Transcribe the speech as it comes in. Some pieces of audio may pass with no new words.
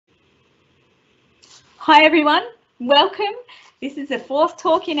Hi everyone, welcome. This is the fourth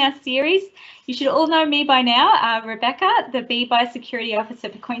talk in our series. You should all know me by now, Rebecca, the Bee Biosecurity Officer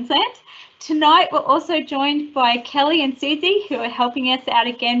for Queensland. Tonight we're also joined by Kelly and Susie, who are helping us out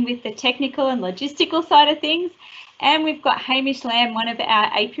again with the technical and logistical side of things. And we've got Hamish Lamb, one of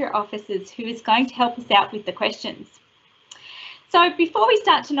our APIA officers, who is going to help us out with the questions. So before we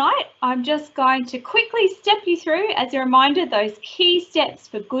start tonight, I'm just going to quickly step you through, as a reminder, those key steps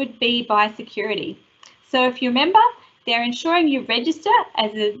for good bee biosecurity. So if you remember, they're ensuring you register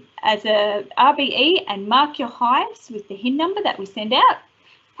as a RBE and mark your hives with the HIN number that we send out.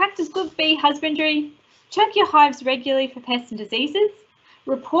 Practice good bee husbandry. Check your hives regularly for pests and diseases.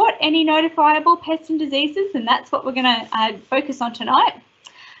 Report any notifiable pests and diseases, and that's what we're going to focus on tonight.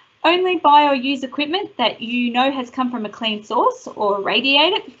 Only buy or use equipment that you know has come from a clean source, or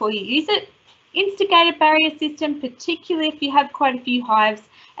irradiate it before you use it. Instigate a barrier system, particularly if you have quite a few hives,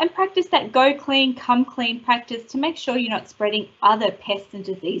 and practice that go clean, come clean practice to make sure you're not spreading other pests and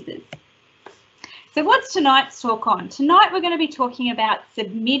diseases. So what's tonight's talk on? Tonight we're going to be talking about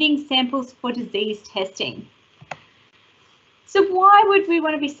submitting samples for disease testing. So why would we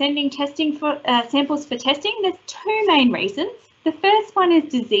want to be sending samples for testing? There's two main reasons. The first one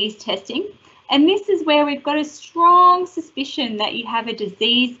is disease testing, and this is where we've got a strong suspicion that you have a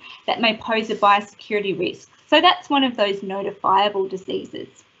disease that may pose a biosecurity risk. So that's one of those notifiable diseases.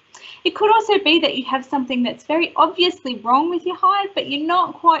 It could also be that you have something that's very obviously wrong with your hive, but you're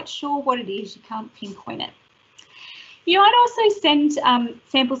not quite sure what it is, you can't pinpoint it. You might also send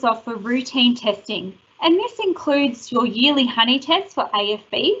samples off for routine testing, and this includes your yearly honey test for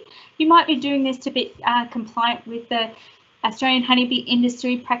AFB. You might be doing this to be compliant with the Australian Honeybee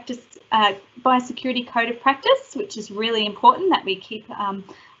Industry Practice Biosecurity Code of Practice, which is really important that we keep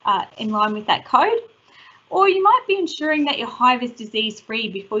in line with that code. Or you might be ensuring that your hive is disease-free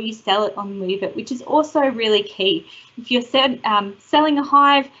before you sell it or move it, which is also really key. If you're selling a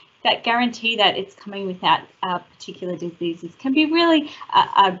hive, that guarantee that it's coming without particular diseases can be really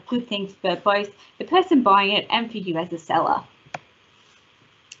a good thing for both the person buying it and for you as a seller.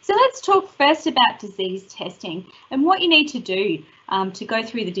 So let's talk first about disease testing and what you need to do to go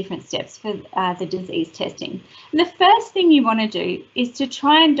through the different steps for the disease testing. And the first thing you want to do is to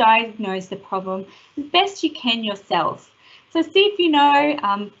try and diagnose the problem as best you can yourself. So see if you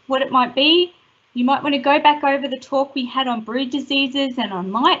know what it might be. You might want to go back over the talk we had on brood diseases and on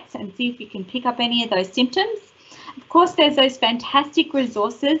mites and see if you can pick up any of those symptoms. Of course, there's those fantastic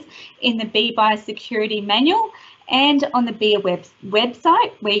resources in the Bee Biosecurity Manual and on the BIA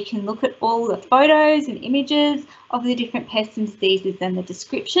website, where you can look at all the photos and images of the different pests and diseases and the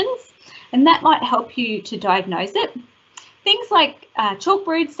descriptions, and that might help you to diagnose it. Things like chalk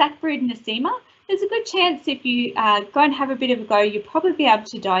brood, sac brood, and nosema, there's a good chance if you go and have a bit of a go, you'll probably be able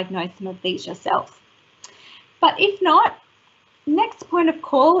to diagnose some of these yourself. But if not, next point of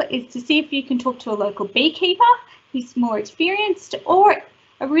call is to see if you can talk to a local beekeeper who's more experienced, or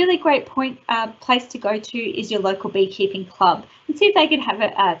a really great place to go to is your local beekeeping club, and see if they could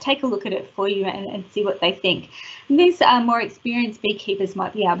have take a look at it for you and see what they think. And these more experienced beekeepers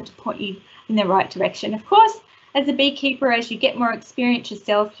might be able to point you in the right direction. Of course, as a beekeeper, as you get more experience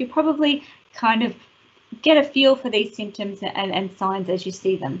yourself, you probably kind of get a feel for these symptoms and signs as you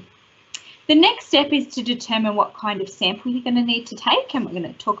see them. The next step is to determine what kind of sample you're going to need to take, and we're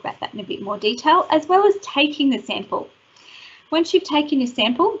going to talk about that in a bit more detail, as well as taking the sample. Once you've taken your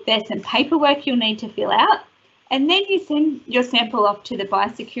sample, there's some paperwork you'll need to fill out, and then you send your sample off to the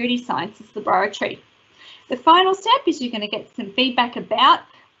Biosecurity Sciences Laboratory. The final step is you're going to get some feedback about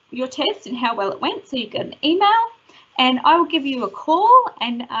your test and how well it went. So you get an email, and I will give you a call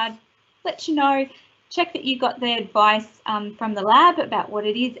and let you know, check that you got the advice from the lab about what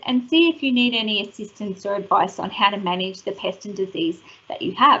it is, and see if you need any assistance or advice on how to manage the pest and disease that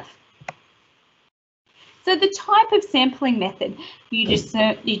you have. So the type of sampling method you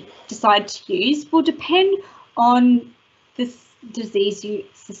decide to use will depend on the disease you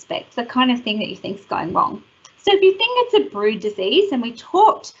suspect, the kind of thing that you think is going wrong. So if you think it's a brood disease, and we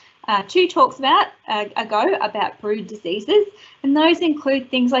talked two talks ago about brood diseases, and those include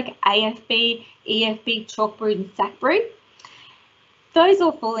things like AFB, EFB, chalk brood, and sac brood. Those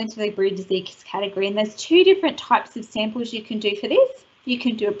all fall into the brood disease category, and there's two different types of samples you can do for this. You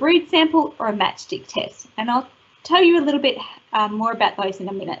can do a brood sample or a matchstick test, and I'll tell you a little bit more about those in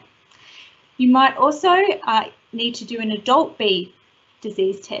a minute. You might also need to do an adult bee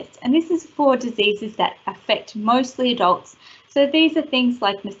disease test, and this is for diseases that affect mostly adults. So these are things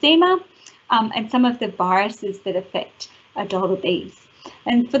like nosema and some of the viruses that affect adult bees.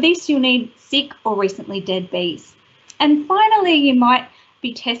 And for this, you'll need sick or recently dead bees. And finally, you might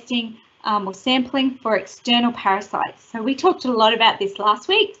be testing or sampling for external parasites. So we talked a lot about this last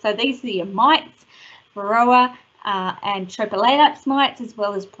week. So these are your mites, varroa and Tropilaelaps mites, as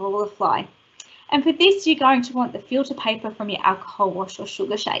well as brawler fly. And for this, you're going to want the filter paper from your alcohol wash or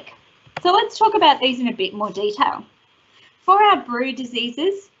sugar shake. So let's talk about these in a bit more detail. For our brood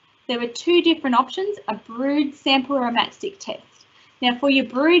diseases, there are two different options, a brood sample or a matchstick test. Now for your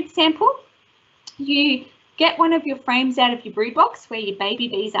brood sample, you get one of your frames out of your brood box where your baby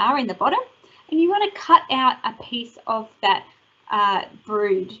bees are in the bottom, and you want to cut out a piece of that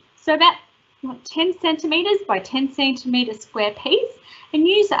brood. So about 10 centimetres by 10 centimetre square piece, and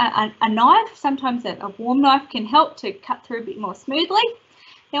use a knife. Sometimes a warm knife can help to cut through a bit more smoothly.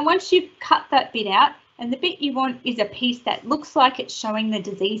 Now once you've cut that bit out, and the bit you want is a piece that looks like it's showing the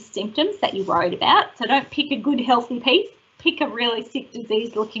disease symptoms that you're worried about. So don't pick a good healthy piece, pick a really sick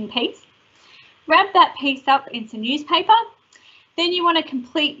disease looking piece. Wrap that piece up in some newspaper. Then you want to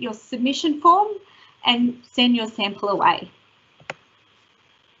complete your submission form and send your sample away.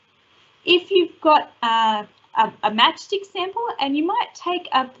 If you've got a matchstick sample, and you might take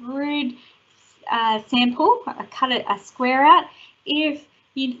a brood sample, cut a square out, if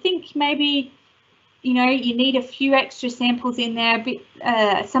you think maybe you need a few extra samples in there,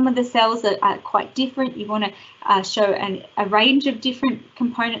 but some of the cells are quite different. You want to show a range of different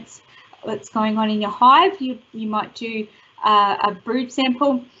components that's going on in your hive. You might do a brood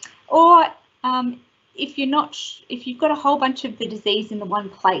sample, or if you've got a whole bunch of the disease in the one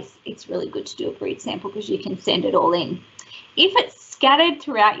place, it's really good to do a brood sample because you can send it all in. If it's scattered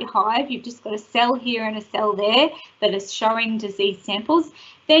throughout your hive, you've just got a cell here and a cell there that is showing disease samples,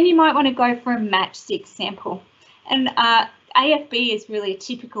 then you might want to go for a matchstick sample. And AFB is really a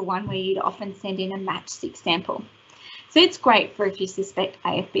typical one where you'd often send in a matchstick sample. So it's great for if you suspect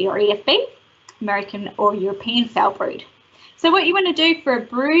AFB or EFB, American or European foul brood. So what you want to do for a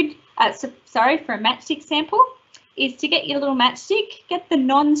brood, for a matchstick sample, is to get your little matchstick, get the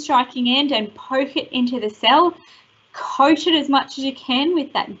non-striking end and poke it into the cell. Coat it as much as you can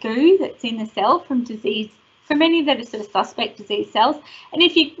with that goo that's in the cell from any that are sort of suspect disease cells. And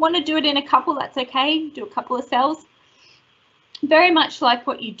if you want to do it in a couple, that's okay. Do a couple of cells. Very much like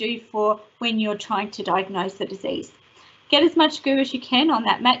what you do for when you're trying to diagnose the disease. Get as much goo as you can on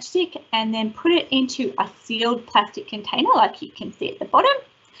that matchstick and then put it into a sealed plastic container like you can see at the bottom.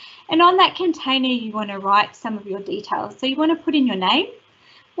 And on that container, you want to write some of your details. So you want to put in your name,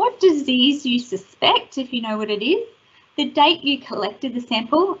 what disease you suspect, if you know what it is, the date you collected the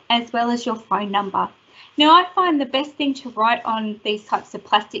sample, as well as your phone number. Now, I find the best thing to write on these types of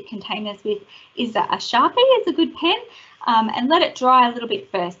plastic containers with is a Sharpie as a good pen, and let it dry a little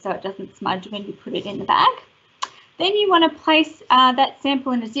bit first so it doesn't smudge when you put it in the bag. Then you want to place that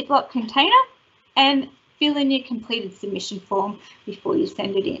sample in a Ziploc container and fill in your completed submission form before you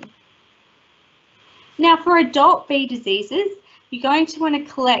send it in. Now, for adult bee diseases, you're going to want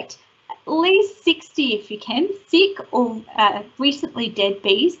to collect at least 60, if you can, sick or recently dead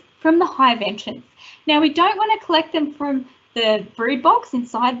bees from the hive entrance. Now, we don't want to collect them from the brood box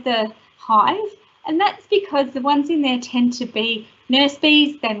inside the hive, and that's because the ones in there tend to be nurse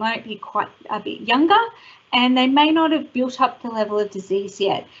bees. They might be quite a bit younger, and they may not have built up the level of disease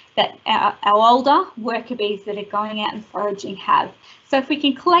yet that our older worker bees that are going out and foraging have. So if we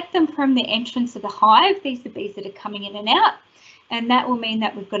can collect them from the entrance of the hive, these are bees that are coming in and out, and that will mean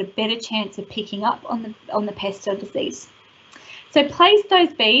that we've got a better chance of picking up on the pest or disease. So place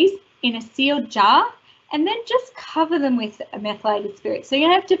those bees in a sealed jar and then just cover them with a methylated spirit. So you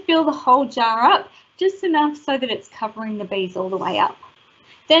don't have to fill the whole jar up, just enough so that it's covering the bees all the way up.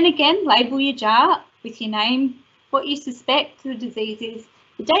 Then again, label your jar with your name, what you suspect the disease is,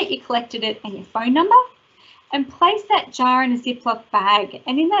 the date you collected it, and your phone number, and place that jar in a Ziploc bag.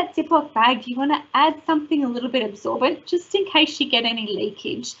 And in that Ziploc bag, you want to add something a little bit absorbent, just in case you get any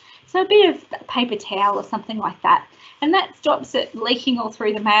leakage. So a bit of paper towel or something like that. And that stops it leaking all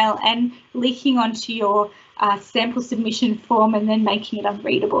through the mail and leaking onto your sample submission form and then making it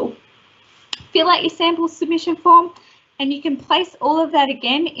unreadable. Fill out your sample submission form, and you can place all of that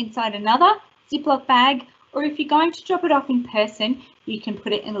again inside another Ziploc bag, or if you're going to drop it off in person, you can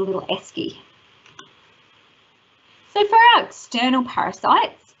put it in a little esky. So for our external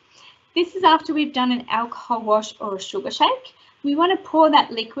parasites, this is after we've done an alcohol wash or a sugar shake. We want to pour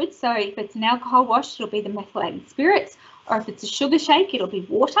that liquid, so if it's an alcohol wash, it'll be the methylated spirits, or if it's a sugar shake, it'll be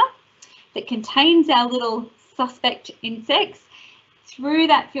water that contains our little suspect insects through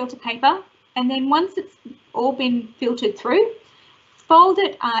that filter paper. And then once it's all been filtered through, fold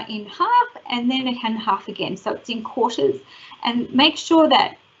it in half and then in half again, so it's in quarters, and make sure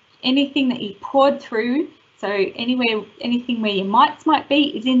that anything that you poured through So anything where your mites might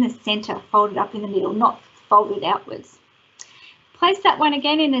be is in the center, folded up in the middle, not folded outwards. Place that one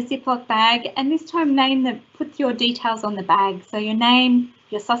again in a Ziploc bag, and this time put your details on the bag. So your name,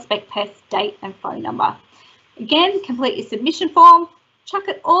 your suspect pest, date and phone number. Again, complete your submission form, chuck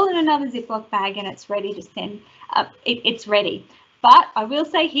it all in another Ziploc bag, and it's ready to send. It's ready. But I will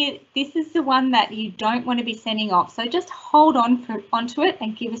say here, this is the one that you don't want to be sending off. So just hold onto it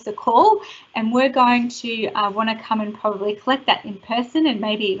and give us a call, and we're going to want to come and probably collect that in person and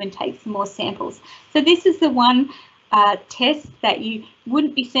maybe even take some more samples. So this is the one test that you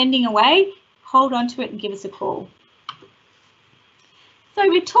wouldn't be sending away. Hold on to it and give us a call. So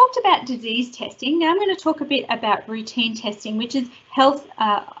we talked about disease testing. Now I'm going to talk a bit about routine testing, which is health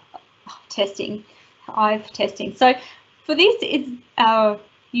testing, hive testing. So for this, it's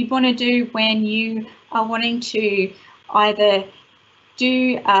you want to do when you are wanting to either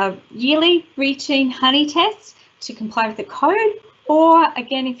do a yearly routine honey test to comply with the code, or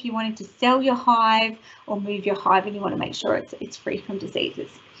again, if you wanted to sell your hive or move your hive and you want to make sure it's free from diseases.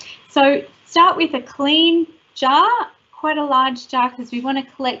 So start with a clean jar, quite a large jar, because we want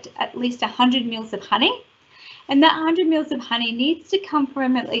to collect at least 100 mils of honey. And that 100 mils of honey needs to come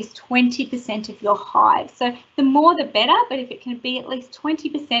from at least 20% of your hive. So the more the better, but if it can be at least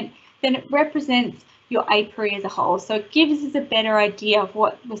 20%, then it represents your apiary as a whole. So it gives us a better idea of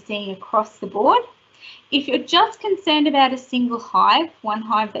what we're seeing across the board. If you're just concerned about a single hive, one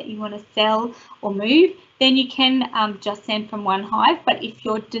hive that you want to sell or move, then you can just send from one hive. But if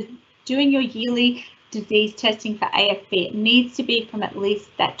you're doing your yearly disease testing for AFB, it needs to be from at least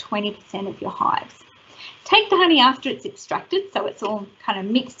that 20% of your hives. Take the honey after it's extracted, so it's all kind of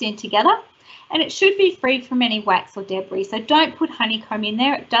mixed in together, and it should be free from any wax or debris. So don't put honeycomb in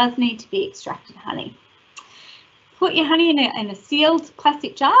there. It does need to be extracted honey. Put your honey in a sealed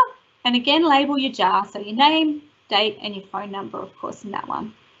plastic jar, and again, label your jar. So your name, date, and your phone number, of course, in that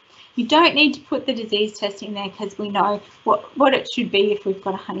one. You don't need to put the disease testing there because we know what it should be if we've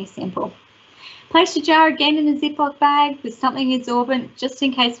got a honey sample. Place your jar again in a Ziploc bag with something absorbent just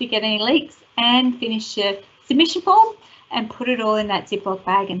in case we get any leaks, and finish your submission form and put it all in that Ziploc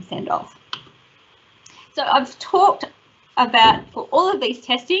bag and send off. So I've talked about, for all of these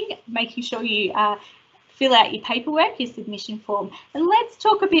testing, making sure you fill out your paperwork, your submission form. And let's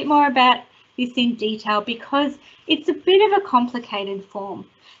talk a bit more about this in detail because it's a bit of a complicated form.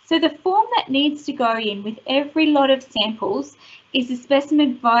 So the form that needs to go in with every lot of samples is the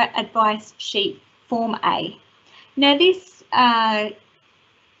specimen advice sheet, Form A. Now this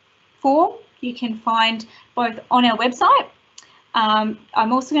form you can find both on our website. I'm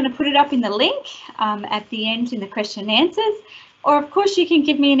also going to put it up in the link at the end in the question and answers. Or of course you can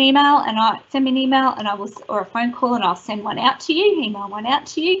give me an email and send me an email and or a phone call and I'll send one out to you, email one out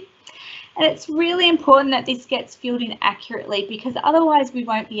to you. And it's really important that this gets filled in accurately because otherwise we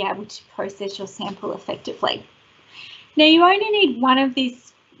won't be able to process your sample effectively. Now you only need one of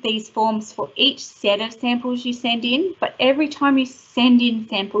these forms for each set of samples you send in, but every time you send in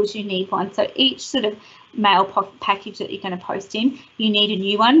samples you need one. So each sort of mail package that you're going to post in, you need a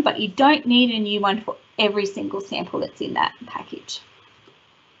new one, but you don't need a new one for every single sample that's in that package.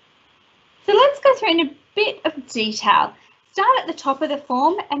 So let's go through in a bit of detail. Start at the top of the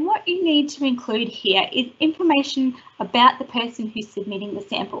form, and what you need to include here is information about the person who's submitting the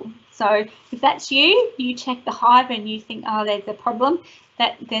sample. So if that's you, you check the hive and you think, oh, there's a problem,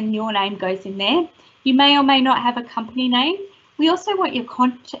 then your name goes in there. You may or may not have a company name. We also want your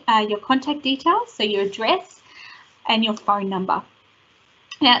contact details, so your address and your phone number.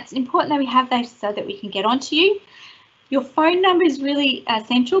 Now, it's important that we have those so that we can get onto you. Your phone number is really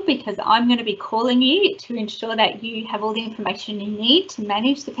essential because I'm going to be calling you to ensure that you have all the information you need to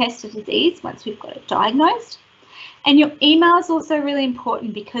manage the pest or disease once we've got it diagnosed. And your email is also really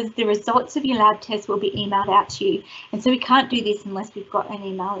important because the results of your lab test will be emailed out to you. And so we can't do this unless we've got an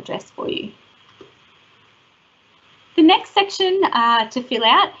email address for you. The next section to fill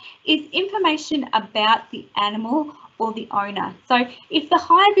out is information about the animal or the owner. So if the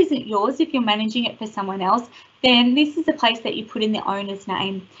hive isn't yours, if you're managing it for someone else, then this is the place that you put in the owner's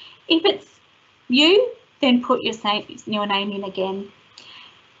name. If it's you, then put your name in again.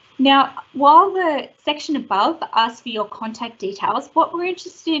 Now, while the section above asks for your contact details, what we're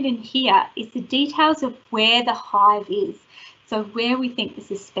interested in here is the details of where the hive is. So where we think the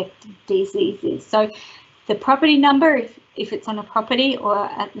suspected disease is. So the property number, if it's on a property, or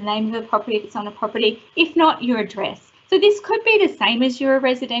at the name of the property if it's on a property, if not, your address. So this could be the same as your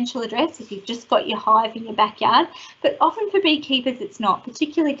residential address if you've just got your hive in your backyard, but often for beekeepers it's not,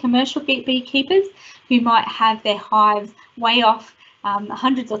 particularly commercial beekeepers who might have their hives way off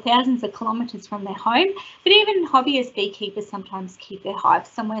hundreds or thousands of kilometres from their home. But even hobbyist beekeepers sometimes keep their hives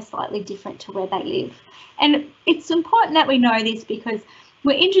somewhere slightly different to where they live. And it's important that we know this because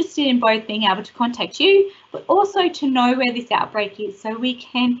we're interested in both being able to contact you, but also to know where this outbreak is so we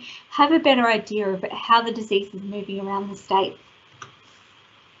can have a better idea of how the disease is moving around the state.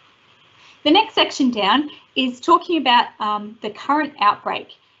 The next section down is talking about the current outbreak.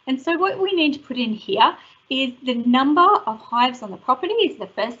 And so what we need to put in here is the number of hives on the property is the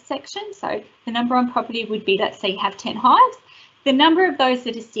first section. So the number on property would be, let's say you have 10 hives. The number of those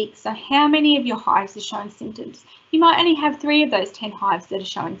that are sick, so how many of your hives are showing symptoms? You might only have 3 of those 10 hives that are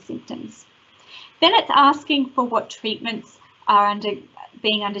showing symptoms. Then it's asking for what treatments are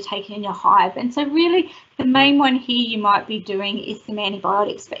being undertaken in your hive. And so really the main one here you might be doing is some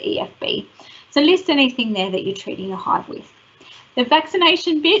antibiotics for EFB. So list anything there that you're treating your hive with. The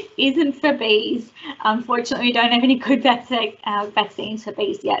vaccination bit isn't for bees. Unfortunately, we don't have any good vaccines for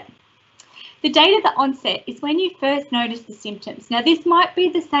bees yet. The date of the onset is when you first notice the symptoms. Now, this might be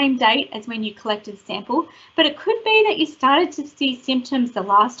the same date as when you collected the sample, but it could be that you started to see symptoms the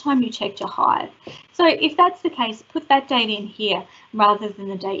last time you checked your hive. So if that's the case, put that date in here rather than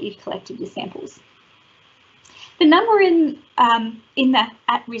the date you collected your samples. The number in the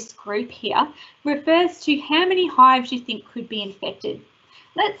at-risk group here refers to how many hives you think could be infected.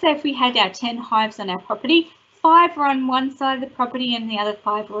 Let's say if we had our 10 hives on our property, 5 are on one side of the property and the other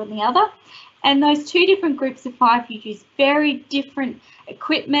 5 are on the other. And those 2 different groups of 5, you use very different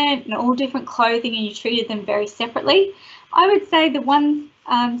equipment and all different clothing and you treated them very separately. I would say the one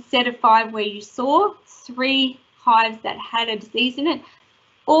set of 5 where you saw 3 hives that had a disease in it,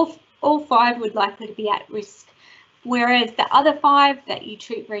 all 5 would likely to be at risk. Whereas the other 5 that you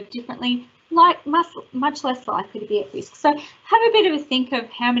treat very differently, much less likely to be at risk. So have a bit of a think of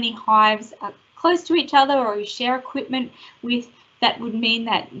how many hives are close to each other or you share equipment with. That would mean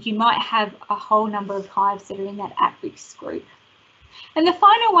that you might have a whole number of hives that are in that at-risk group. And the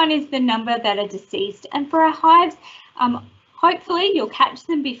final one is the number that are deceased. And for our hives, hopefully you'll catch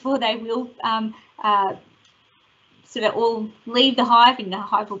them before they will sort of all leave the hive and the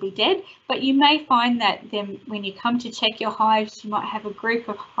hive will be dead. But you may find that when you come to check your hives, you might have a group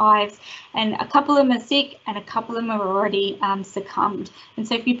of hives and a couple of them are sick and a couple of them are already succumbed. And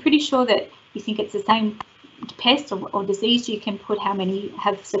so if you're pretty sure that you think it's the same pest or disease, you can put how many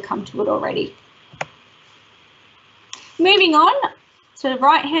have succumbed to it already. Moving on to the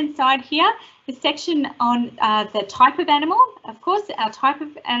right hand side here, the section on the type of animal. Of course, our type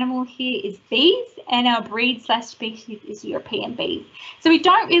of animal here is bees and our breed/species is European bees. So we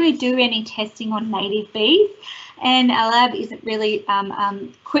don't really do any testing on native bees and our lab isn't really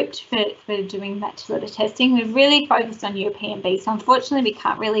equipped for doing that sort of testing. We're really focused on European bees. So unfortunately, we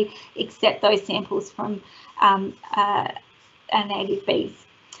can't really accept those samples from our native bees.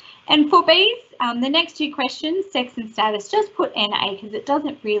 And for bees, the next 2 questions, sex and status, just put NA because it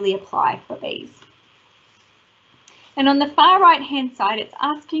doesn't really apply for bees. And on the far right hand side, it's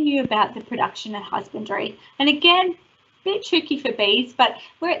asking you about the production and husbandry. And again, a bit tricky for bees, but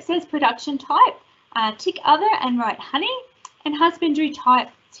where it says production type, tick other and write honey, and husbandry type,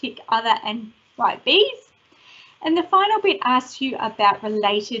 tick other and write bees. And the final bit asks you about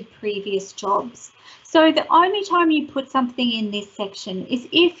related previous jobs. So the only time you put something in this section is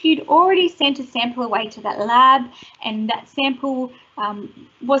if you'd already sent a sample away to that lab and that sample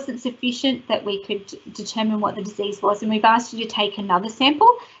wasn't sufficient that we could determine what the disease was and we've asked you to take another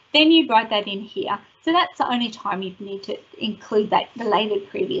sample, then you write that in here. So that's the only time you'd need to include that related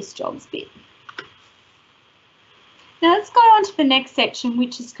previous jobs bit. Now let's go on to the next section,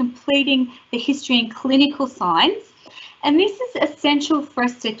 which is completing the history and clinical signs. And this is essential for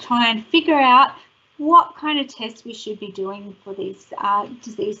us to try and figure out what kind of tests we should be doing for these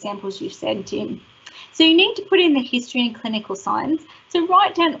disease samples you've sent in. So you need to put in the history and clinical signs. So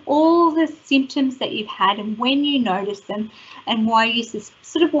write down all the symptoms that you've had and when you noticed them and why you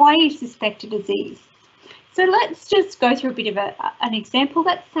suspect a disease. So let's just go through a bit of an example.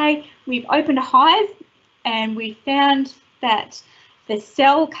 Let's say we've opened a hive and we found that the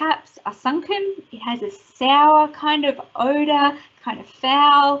cell caps are sunken. It has a sour kind of odour, kind of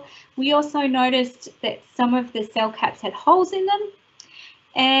foul. We also noticed that some of the cell caps had holes in them.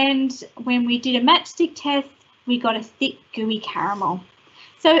 And when we did a matchstick test, we got a thick, gooey caramel.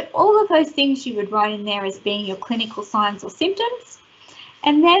 So all of those things you would write in there as being your clinical signs or symptoms.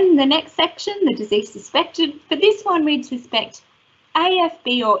 And then the next section, the disease suspected. For this one, we'd suspect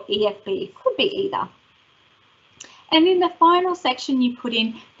AFB or EFB. It could be either. And in the final section, you put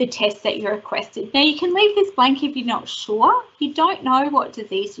in the test that you requested. Now, you can leave this blank if you're not sure. If you don't know what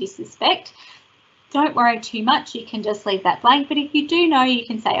disease you suspect, don't worry too much. You can just leave that blank. But if you do know, you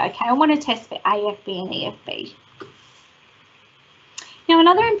can say, okay, I want to test for AFB and EFB. Now,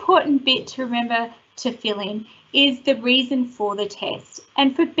 another important bit to remember to fill in is the reason for the test.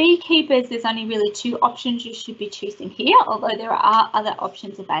 And for beekeepers, there's only really 2 options you should be choosing here, although there are other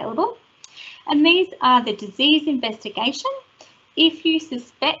options available. And these are the disease investigation. If you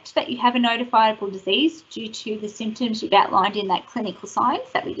suspect that you have a notifiable disease due to the symptoms you've outlined in that clinical science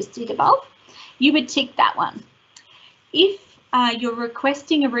that we just did above, you would tick that one. If you're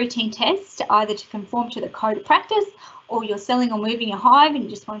requesting a routine test, either to conform to the code of practice or you're selling or moving a hive and you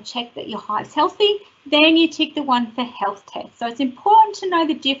just want to check that your hive's healthy, then you tick the one for health test. So it's important to know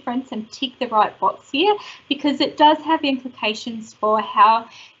the difference and tick the right box here, because it does have implications for how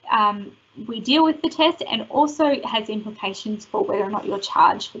we deal with the test, and also has implications for whether or not you're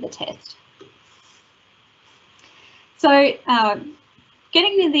charged for the test. So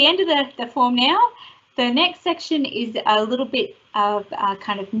getting to the end of the form now, the next section is a little bit of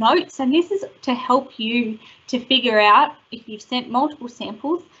kind of notes, and this is to help you to figure out, if you've sent multiple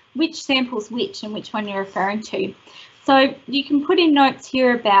samples, which sample's which and which one you're referring to. So you can put in notes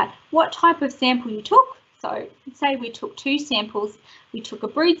here about what type of sample you took. So say we took 2 samples. We took a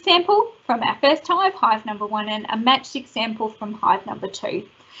brood sample from our first hive, hive number 1, and a matchstick sample from hive number 2.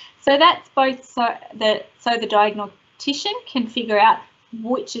 So that's both so the diagnostician can figure out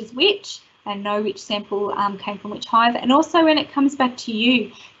which is which and know which sample came from which hive. And also when it comes back to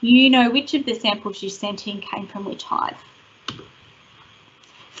you, you know which of the samples you sent in came from which hive.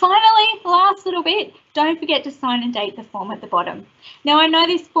 Finally, last little bit, don't forget to sign and date the form at the bottom. Now, I know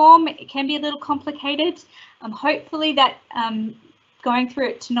this form, it can be a little complicated. Hopefully that going through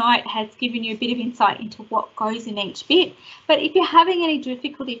it tonight has given you a bit of insight into what goes in each bit. But if you're having any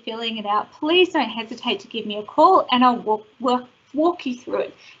difficulty filling it out, please don't hesitate to give me a call and I'll walk you through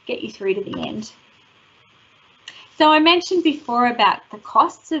it, get you through to the end. So I mentioned before about the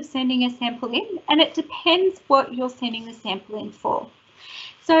costs of sending a sample in, and it depends what you're sending the sample in for.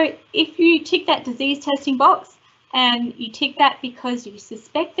 So if you tick that disease testing box and you tick that because you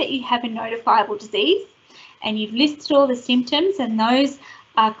suspect that you have a notifiable disease and you've listed all the symptoms and those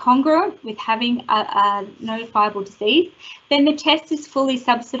are congruent with having a notifiable disease, then the test is fully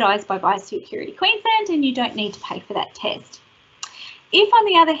subsidised by Biosecurity Queensland and you don't need to pay for that test. If, on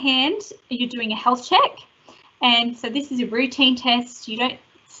the other hand, you're doing a health check, and so this is a routine test, you don't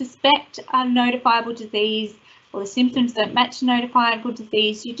suspect a notifiable disease or the symptoms don't match a notifiable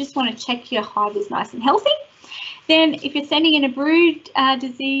disease, you just want to check your hive is nice and healthy, then if you're sending in a brood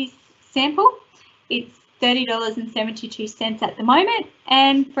disease sample, it's $30.72 at the moment,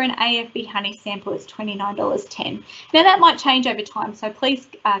 and for an AFB honey sample it's $29.10. Now that might change over time, so please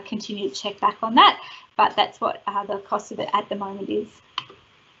continue to check back on that, but that's what the cost of it at the moment is.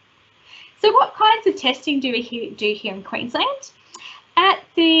 So what kinds of testing do we do here in Queensland? At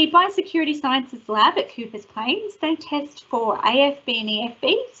the Biosecurity Sciences Lab at Coopers Plains, they test for AFB and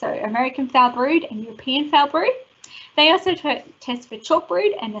EFB, so American foul brood and European foul brood. They also test for chalk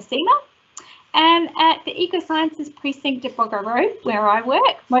brood and Nosema. And at the Ecosciences Precinct at Boggo Road, where I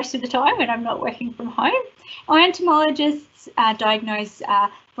work most of the time when I'm not working from home, our entomologists diagnose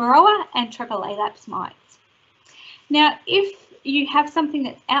Varroa and Trochilelaps mites. Now, if you have something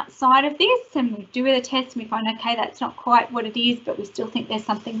that's outside of this and we do the test and we find, okay, that's not quite what it is, but we still think there's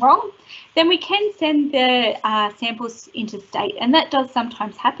something wrong, then we can send the samples into state. And that does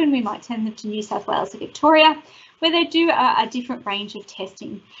sometimes happen. We might send them to New South Wales or Victoria, where they do a different range of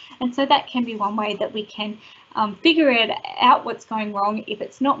testing. And so that can be one way that we can figure out what's going wrong if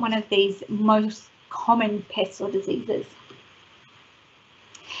it's not one of these most common pests or diseases.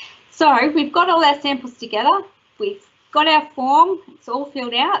 So we've got all our samples together. We've got our form, it's all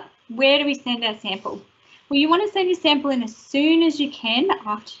filled out. Where do we send our sample? Well, you want to send your sample in as soon as you can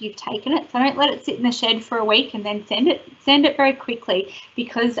after you've taken it. So don't let it sit in the shed for a week and then send it. Send it very quickly,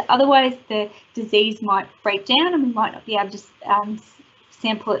 because otherwise the disease might break down and we might not be able to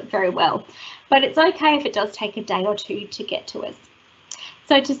sample it very well. But it's okay if it does take a day or two to get to us.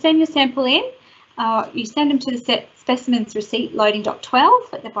 So to send your sample in, you send them to the specimens receipt loading dock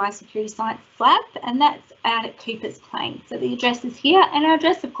 12 at the Biosecurity Sciences Lab, and that's out at Coopers Plains. So the address is here, and our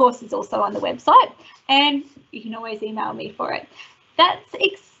address, of course, is also on the website, and you can always email me for it. That's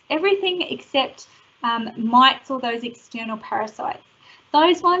everything except mites or those external parasites.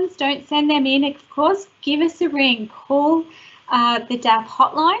 Those ones, don't send them in, of course. Give us a ring, call the DAP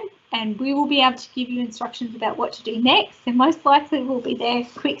hotline, and we will be able to give you instructions about what to do next. And most likely we'll be there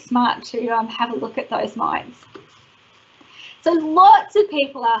quick smart to have a look at those mites. So lots of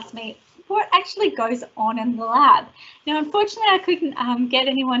people ask me, what actually goes on in the lab. Now, unfortunately, I couldn't get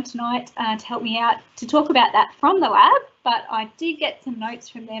anyone tonight to help me out to talk about that from the lab, but I did get some notes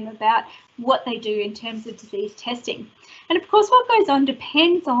from them about what they do in terms of disease testing. And of course, what goes on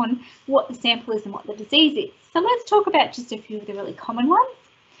depends on what the sample is and what the disease is. So let's talk about just a few of the really common ones.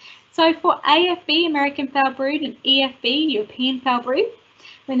 So for AFB, American foul brood, and EFB, European foul brood,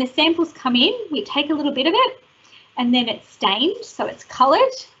 when the samples come in, we take a little bit of it and then it's stained, so it's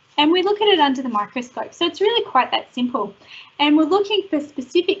coloured, and we look at it under the microscope. So it's really quite that simple. And we're looking for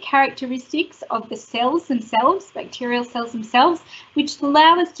specific characteristics of the cells themselves, bacterial cells themselves, which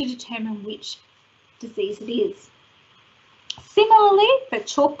allow us to determine which disease it is. Similarly, for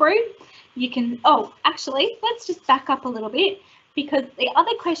chalk brood, you can, oh, actually, let's just back up a little bit, because the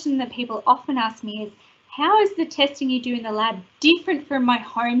other question that people often ask me is, how is the testing you do in the lab different from my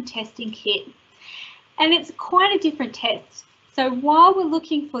home testing kit? And it's quite a different test. So while we're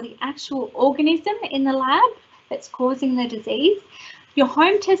looking for the actual organism in the lab that's causing the disease, your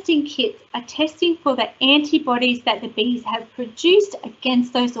home testing kits are testing for the antibodies that the bees have produced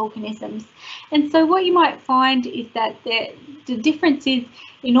against those organisms. And so what you might find is that the difference is,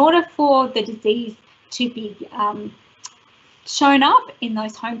 in order for the disease to be shown up in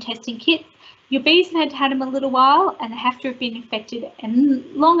those home testing kits, your bees had had them a little while and they have to have been infected and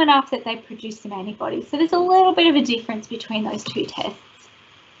long enough that they produce some antibodies. So there's a little bit of a difference between those two tests.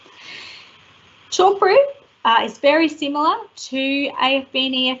 Chalk brood is very similar to AFB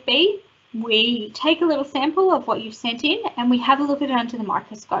and EFB. We take a little sample of what you've sent in and we have a look at it under the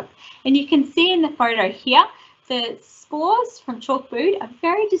microscope. And you can see in the photo here, the spores from chalk brood are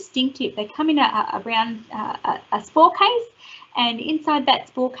very distinctive. They come in around a spore case, and inside that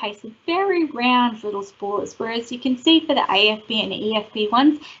spore case are very round little spores, whereas you can see for the AFB and EFB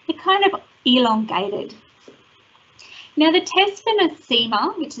ones, they're kind of elongated. Now, the test for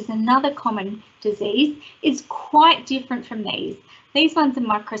nosema, which is another common disease, is quite different from these. These ones are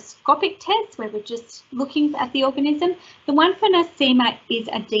microscopic tests where we're just looking at the organism. The one for nosema is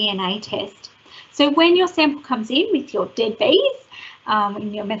a DNA test. So when your sample comes in with your dead bees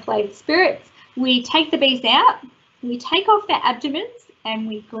and your methylated spirits, we take the bees out, we take off their abdomens and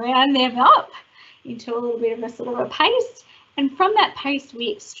we ground them up into a little bit of a sort of a paste. And from that paste, we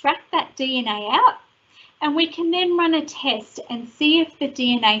extract that DNA out, and we can then run a test and see if the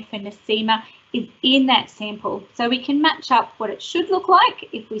DNA for nosema is in that sample. So we can match up what it should look like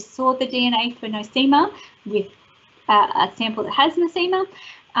if we saw the DNA for nosema with a sample that has nosema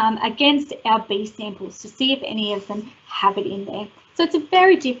against our bee samples to see if any of them have it in there. So it's a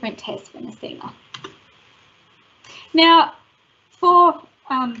very different test for nosema. Now, for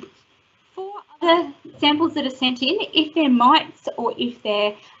other samples that are sent in, if they're mites or if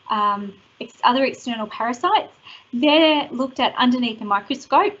they're other external parasites, they're looked at underneath the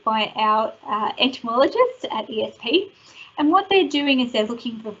microscope by our entomologists at ESP. And what they're doing is they're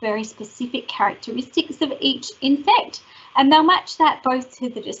looking for very specific characteristics of each insect, and they'll match that both to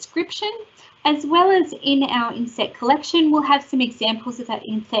the description as well as in our insect collection. We'll have some examples of that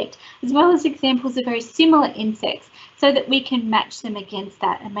insect as well as examples of very similar insects so that we can match them against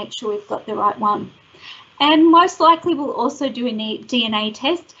that and make sure we've got the right one. And most likely we'll also do a DNA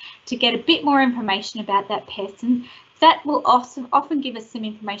test to get a bit more information about that pest, and that will also often give us some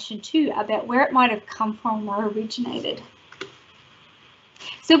information too about where it might have come from or originated.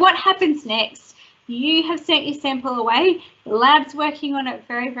 So what happens next? You have sent your sample away, the lab's working on it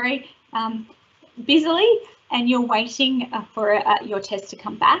very busily, and you're waiting for your test to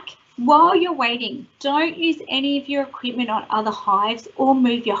come back. While you're waiting, don't use any of your equipment on other hives or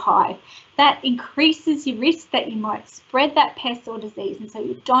move your hive. That increases your risk that you might spread that pest or disease, and so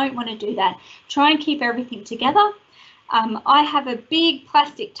you don't want to do that. Try and keep everything together. I have a big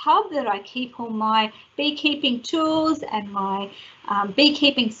plastic tub that I keep all my beekeeping tools and my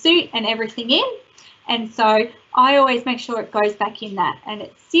beekeeping suit and everything in, and so I always make sure it goes back in that and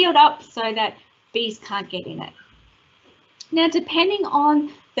it's sealed up so that bees can't get in it. Now, depending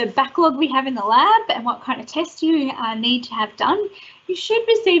on the backlog we have in the lab and what kind of test you need to have done, you should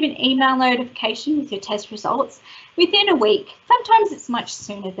receive an email notification with your test results within a week. Sometimes it's much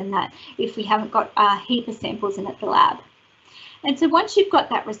sooner than that if we haven't got a heap of samples in at the lab. And so once you've got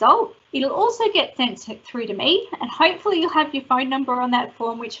that result, it'll also get sent through to me, and hopefully you'll have your phone number on that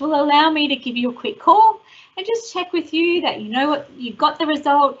form, which will allow me to give you a quick call and just check with you that you know what you got the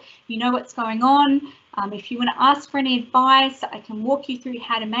result, you know what's going on. If you want to ask for any advice, I can walk you through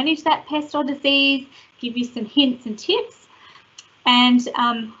how to manage that pest or disease, give you some hints and tips, and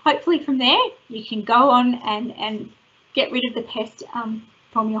hopefully from there you can go on and get rid of the pest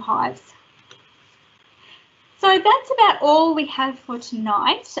from your hives. So that's about all we have for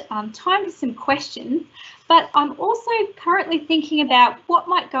tonight. Time for some questions, but I'm also currently thinking about what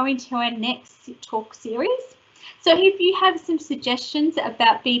might go into our next talk series. So if you have some suggestions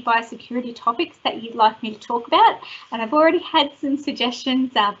about bee biosecurity topics that you'd like me to talk about, and I've already had some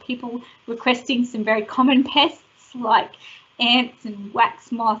suggestions, people requesting some very common pests like ants and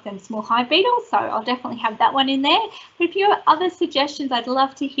wax moth and small hive beetles, so I'll definitely have that one in there. But if you have other suggestions, I'd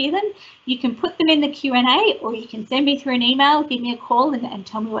love to hear them. You can put them in the Q&A, or you can send me through an email, give me a call and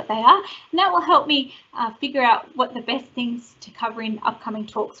tell me what they are, and that will help me figure out what the best things to cover in upcoming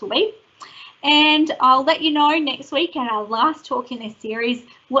talks will be. And I'll let you know next week at our last talk in this series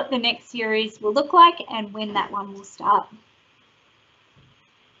what the next series will look like and when that one will start.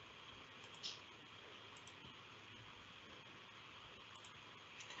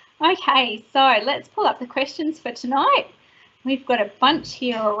 Okay, so let's pull up the questions for tonight. We've got a bunch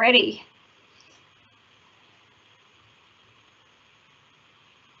here already.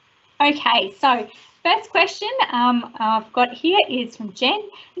 Okay, so first question I've got here is from Jen,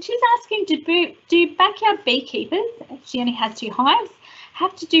 and she's asking, do backyard beekeepers, she only has 2 hives,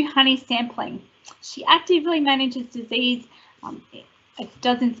 have to do honey sampling? She actively manages disease,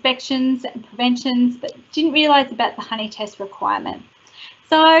 does inspections and preventions, but didn't realise about the honey test requirement.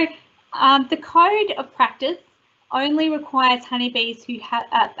 So the code of practice only requires honeybees who have,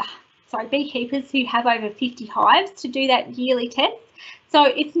 beekeepers who have over 50 hives to do that yearly test. So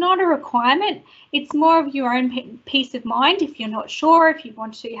it's not a requirement. It's more of your own peace of mind if you're not sure, if you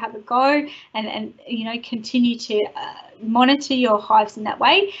want to have a go and you know, continue to monitor your hives in that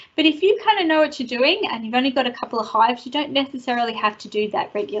way. But if you kind of know what you're doing and you've only got a couple of hives, you don't necessarily have to do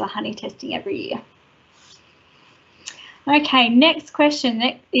that regular honey testing every year. Okay, next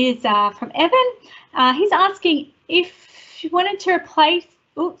question is from Evan. He's asking if you wanted to replace,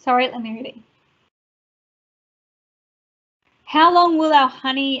 oops, sorry, let me read it. How long will our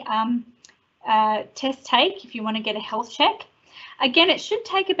honey test take if you want to get a health check? Again, it should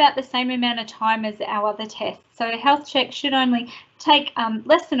take about the same amount of time as our other tests. So a health check should only take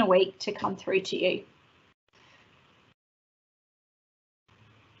less than a week to come through to you.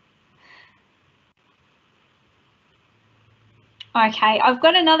 Okay, I've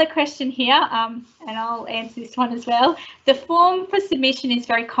got another question here, and I'll answer this one as well. The form for submission is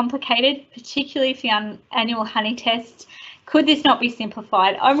very complicated, particularly for the annual honey test. Could this not be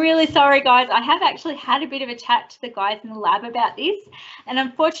simplified? I'm really sorry, guys. I have actually had a bit of a chat to the guys in the lab about this, and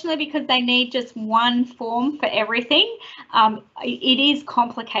unfortunately, because they need just one form for everything, it is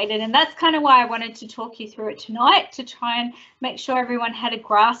complicated, and that's kind of why I wanted to talk you through it tonight, to try and make sure everyone had a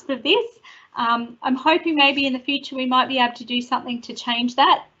grasp of this. I'm hoping maybe in the future we might be able to do something to change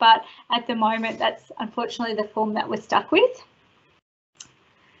that, but at the moment that's unfortunately the form that we're stuck with.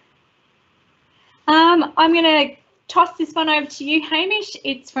 I'm going to toss this one over to you, Hamish.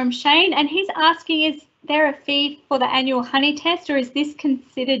 It's from Shane, and he's asking, is there a fee for the annual honey test, or is this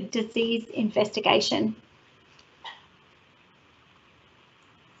considered disease investigation?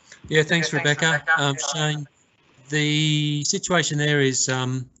 Yeah, thanks, Rebecca. Shane, the situation there is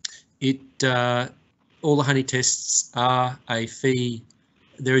all the honey tests are a fee.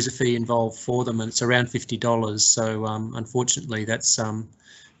 There is a fee involved for them, and it's around $50. So unfortunately, that's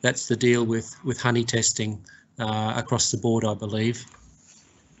the deal with honey testing across the board, I believe.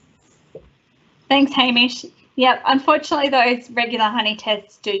 Thanks, Hamish. Yep, unfortunately, those regular honey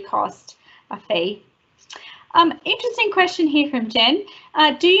tests do cost a fee. Interesting question here from Jen.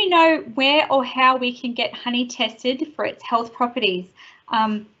 Do you know where or how we can get honey tested for its health properties?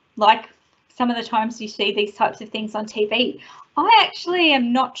 Like some of the times you see these types of things on TV. I actually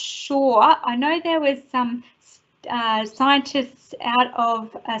am not sure. I know there was some scientists out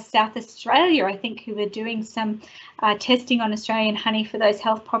of South Australia, I think, who were doing some testing on Australian honey for those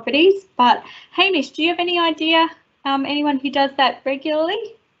health properties. But Hamish, do you have any idea anyone who does that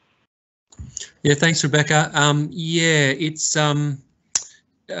regularly? Yeah, thanks, Rebecca. Yeah, it's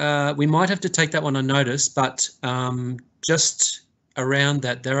we might have to take that one on notice, but just around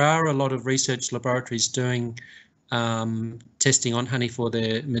that, there are a lot of research laboratories doing testing on honey for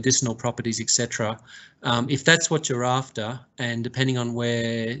their medicinal properties, etc. If that's what you're after, and depending on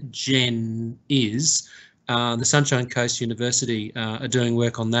where Jen is, the Sunshine Coast University are doing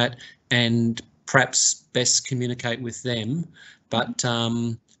work on that, and perhaps best communicate with them. But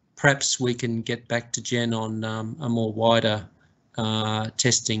perhaps we can get back to Jen on a more wider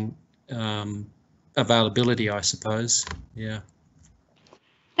testing availability, I suppose. Yeah.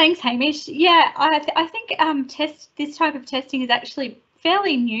 Thanks, Hamish. Yeah, I think this type of testing is actually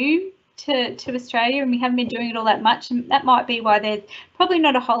fairly new to Australia, and we haven't been doing it all that much, and that might be why there's probably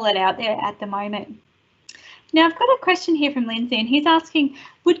not a whole lot out there at the moment. Now I've got a question here from Lindsay, and he's asking,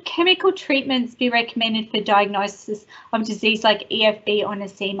 would chemical treatments be recommended for diagnosis of disease like EFB or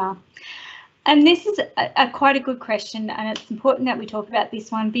nosema? And this is quite a good question, and it's important that we talk about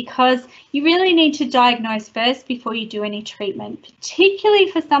this one because you really need to diagnose first before you do any treatment, particularly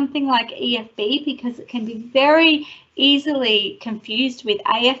for something like EFB, because it can be very easily confused with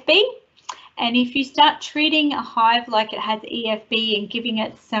AFB. And if you start treating a hive like it has EFB and giving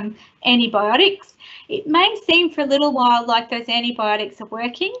it some antibiotics, it may seem for a little while like those antibiotics are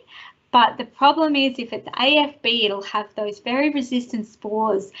working, but the problem is if it's AFB, it'll have those very resistant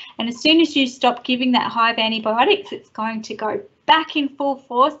spores. And as soon as you stop giving that hive antibiotics, it's going to go back in full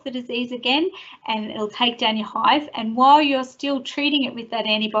force, the disease again, and it'll take down your hive. And while you're still treating it with that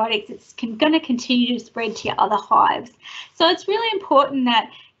antibiotics, it's going to continue to spread to your other hives. So it's really important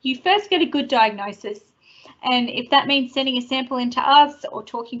that you first get a good diagnosis. And if that means sending a sample into us or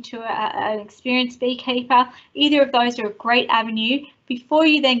talking to an experienced beekeeper, either of those are a great avenue before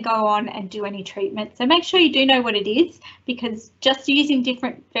you then go on and do any treatment. So make sure you do know what it is, because just using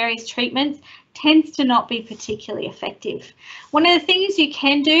different various treatments tends to not be particularly effective. One of the things you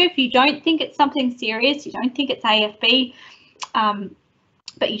can do if you don't think it's something serious, you don't think it's AFB,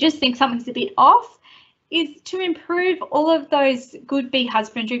 but you just think something's a bit off, is to improve all of those good bee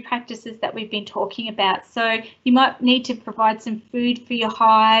husbandry practices that we've been talking about. So you might need to provide some food for your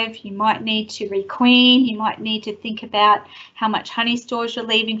hive, you might need to requeen, you might need to think about how much honey stores you're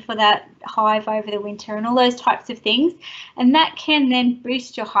leaving for that hive over the winter and all those types of things. And that can then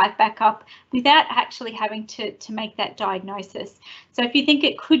boost your hive back up without actually having to make that diagnosis. So if you think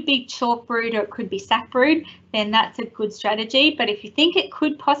it could be chalk brood or it could be sac brood, then that's a good strategy. But if you think it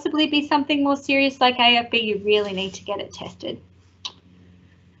could possibly be something more serious like AFB, you really need to get it tested.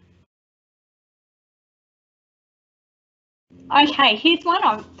 Okay, here's one.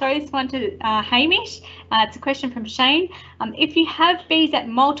 I'll throw this one to Hamish. It's a question from Shane. If you have bees at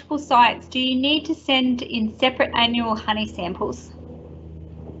multiple sites, do you need to send in separate annual honey samples?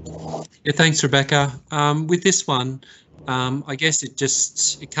 Yeah, thanks, Rebecca. With this one, I guess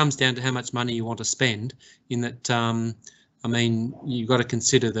it comes down to how much money you want to spend. In that, I mean, you've got to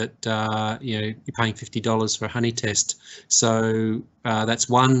consider that you're paying $50 for a honey test, so that's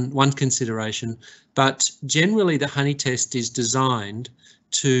one consideration. But generally, the honey test is designed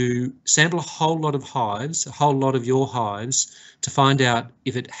to sample a whole lot of hives, a whole lot of your hives, to find out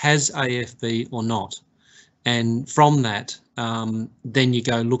if it has AFB or not. And from that, then you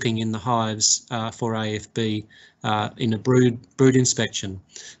go looking in the hives for AFB in a brood inspection.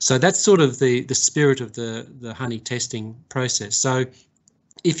 So that's sort of the spirit of the honey testing process. So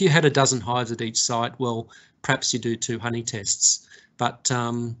if you had a dozen hives at each site, well, perhaps you do 2 honey tests. But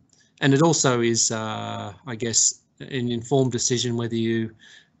and it also is, I guess, an informed decision whether you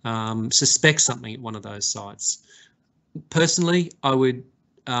suspect something at one of those sites. Personally, I would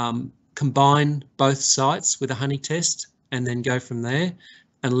combine both sites with a honey test and then go from there,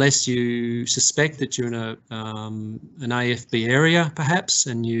 unless you suspect that you're in an AFB area perhaps,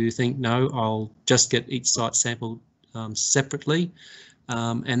 and you think, no, I'll just get each site sampled separately.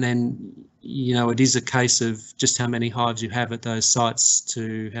 And then, it is a case of just how many hives you have at those sites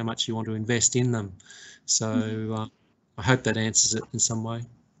to how much you want to invest in them. So I hope that answers it in some way.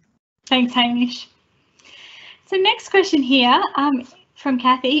 Thanks, Hamish. So next question here from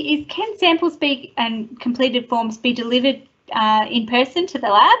Kathy is, can samples and completed forms be delivered in person to the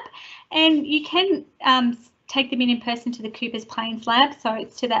lab? And you can take them in person to the Cooper's Plains lab, so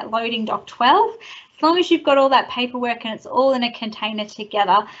it's to that loading dock 12. As long as you've got all that paperwork and it's all in a container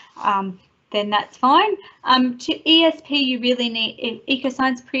together, then that's fine. To ESP, you really need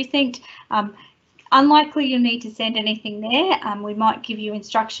Ecoscience Precinct. Unlikely you'll need to send anything there. We might give you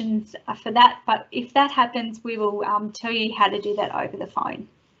instructions for that, but if that happens, we will tell you how to do that over the phone.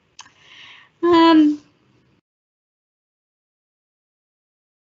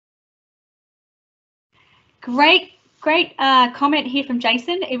 Great comment here from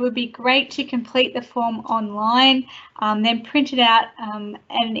Jason. It would be great to complete the form online, then print it out and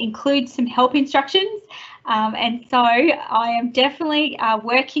include some help instructions. And so I am definitely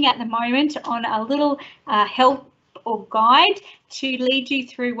working at the moment on a little help or guide to lead you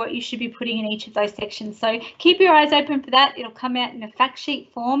through what you should be putting in each of those sections. So keep your eyes open for that. It'll come out in a fact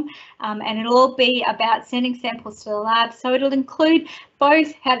sheet form, and it'll all be about sending samples to the lab. So it'll include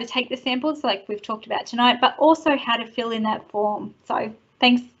both how to take the samples like we've talked about tonight, but also how to fill in that form. So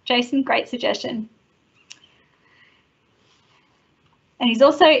thanks, Jason, great suggestion. And he's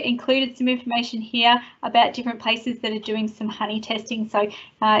also included some information here about different places that are doing some honey testing. So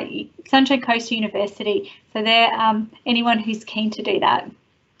Sunshine Coast University. So they're anyone who's keen to do that.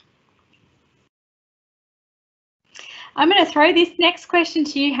 I'm going to throw this next question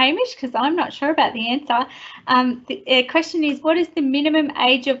to you, Hamish, because I'm not sure about the answer. The question is, what is the minimum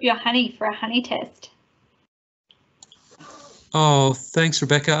age of your honey for a honey test? Oh, thanks,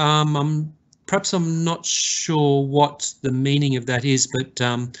 Rebecca. Perhaps I'm not sure what the meaning of that is,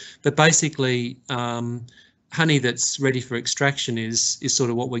 but basically, honey that's ready for extraction is sort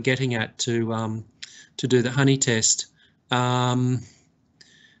of what we're getting at to do the honey test. I'm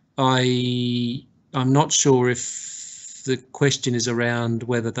not sure if the question is around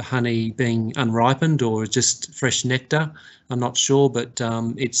whether the honey being unripened or just fresh nectar. I'm not sure, but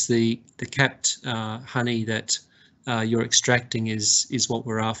it's the capped honey that you're extracting is what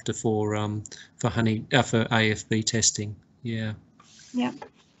we're after for honey for AFB testing. Yeah. Yeah.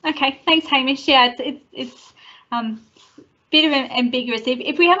 Okay. Thanks, Hamish. Yeah, it's bit of ambiguous.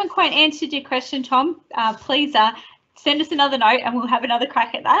 If we haven't quite answered your question, Tom, please send us another note and we'll have another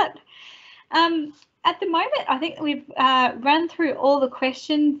crack at that. At the moment, I think we've run through all the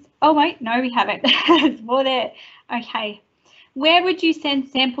questions. Oh, wait, no, we haven't. There's more there. Okay. Where would you send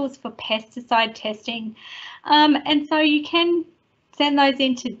samples for pesticide testing? And so you can send those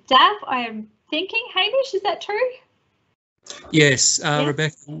into DAF, I am thinking. Hamish, is that true? Yes, Yeah.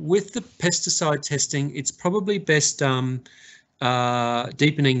 Rebecca, with the pesticide testing, it's probably best deepening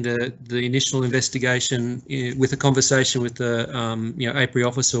the initial investigation with a conversation with the apiary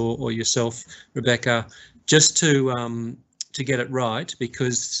officer or yourself, Rebecca, just to get it right,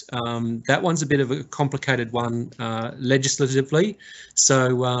 because that one's a bit of a complicated one legislatively.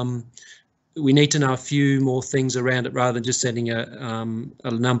 So we need to know a few more things around it rather than just sending a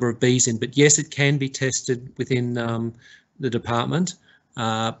number of bees in. But yes, it can be tested within the department,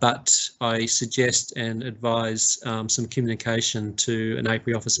 but I suggest and advise some communication to an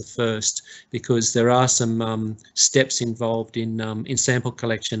apiary officer first, because there are some steps involved in sample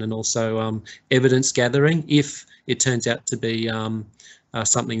collection and also evidence gathering if it turns out to be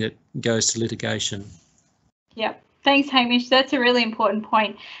something that goes to litigation. Yep. Thanks, Hamish. That's a really important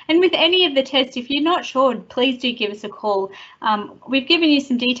point. And with any of the tests, if you're not sure, please do give us a call. We've given you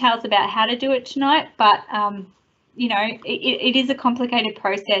some details about how to do it tonight, but you know, it is a complicated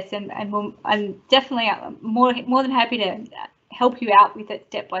process, and I'm definitely more than happy to help you out with it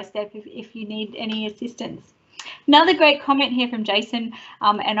step by step if you need any assistance. Another great comment here from Jason,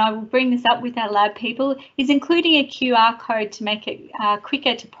 and I will bring this up with our lab people, is including a QR code to make it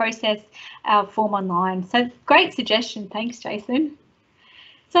quicker to process our form online. So great suggestion. Thanks, Jason.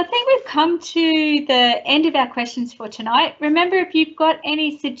 So I think we've come to the end of our questions for tonight. Remember, if you've got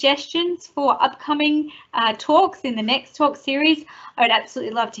any suggestions for upcoming talks in the next talk series, I would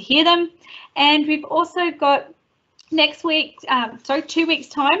absolutely love to hear them. And we've also got next week, 2 weeks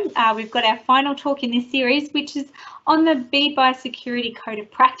time, we've got our final talk in this series, which is on the Bee Biosecurity Code of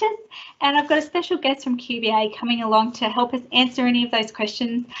Practice. And I've got a special guest from QBA coming along to help us answer any of those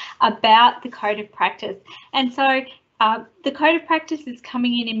questions about the Code of Practice. And so the Code of Practice is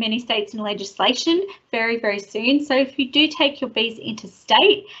coming in many states and legislation very, very soon. So if you do take your bees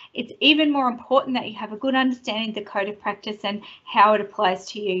interstate, it's even more important that you have a good understanding of the Code of Practice and how it applies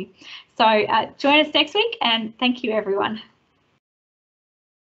to you. So join us next week, and thank you, everyone.